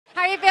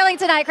feeling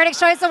tonight? Critics'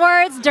 Choice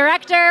Awards,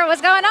 director,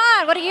 what's going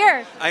on? What a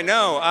year. I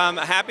know. I'm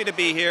happy to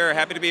be here.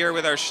 Happy to be here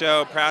with our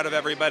show. Proud of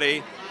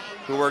everybody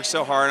who worked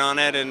so hard on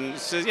it, and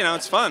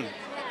it's fun.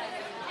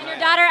 And your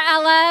daughter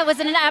Ella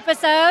was in an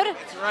episode.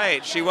 That's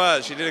right. She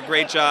was. She did a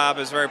great job. I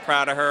was very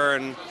proud of her,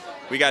 and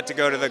we got to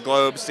go to the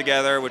Globes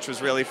together, which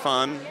was really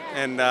fun.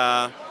 And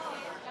I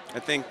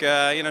think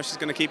she's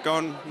going to keep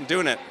going and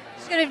doing it.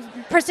 She's going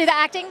to pursue the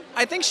acting?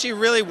 I think she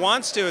really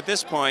wants to at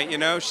this point.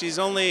 She's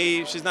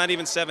not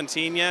even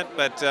 17 yet,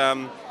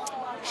 but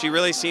she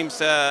really seems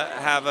to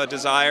have a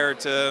desire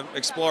to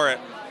explore it.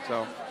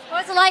 So.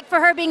 What was it like for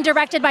her being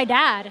directed by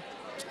Dad?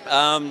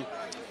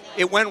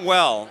 It went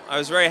well. I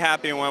was very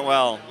happy it went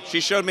well.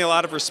 She showed me a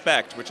lot of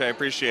respect, which I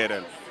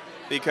appreciated,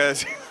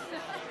 because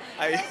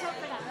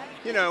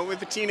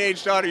with a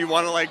teenage daughter, you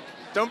want to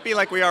don't be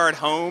like we are at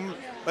home.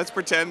 Let's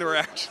pretend we're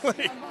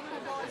actually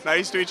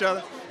nice to each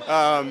other.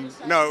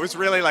 No, it was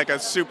really a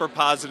super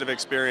positive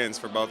experience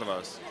for both of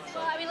us.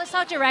 Well, let's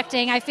talk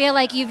directing. I feel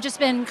like you've just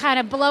been kind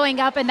of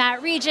blowing up in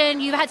that region.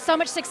 You've had so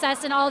much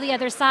success in all the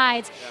other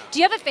sides. Yeah. Do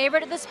you have a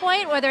favorite at this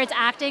point, whether it's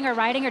acting or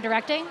writing or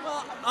directing?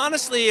 Well,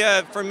 honestly,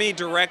 for me,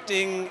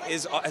 directing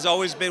has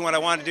always been what I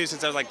wanted to do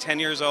since I was 10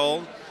 years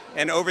old.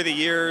 And over the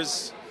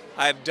years,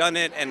 I've done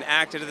it and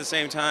acted at the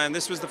same time.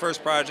 This was the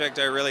first project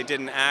I really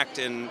didn't act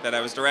in that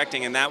I was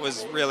directing, and that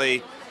was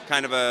really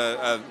kind of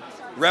a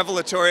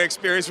revelatory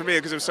experience for me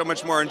because it was so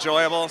much more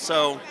enjoyable.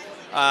 So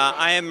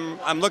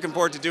I'm looking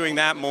forward to doing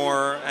that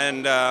more.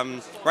 And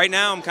right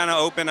now I'm kind of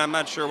open. I'm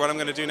not sure what I'm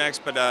going to do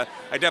next, but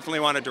I definitely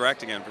want to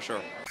direct again for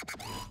sure.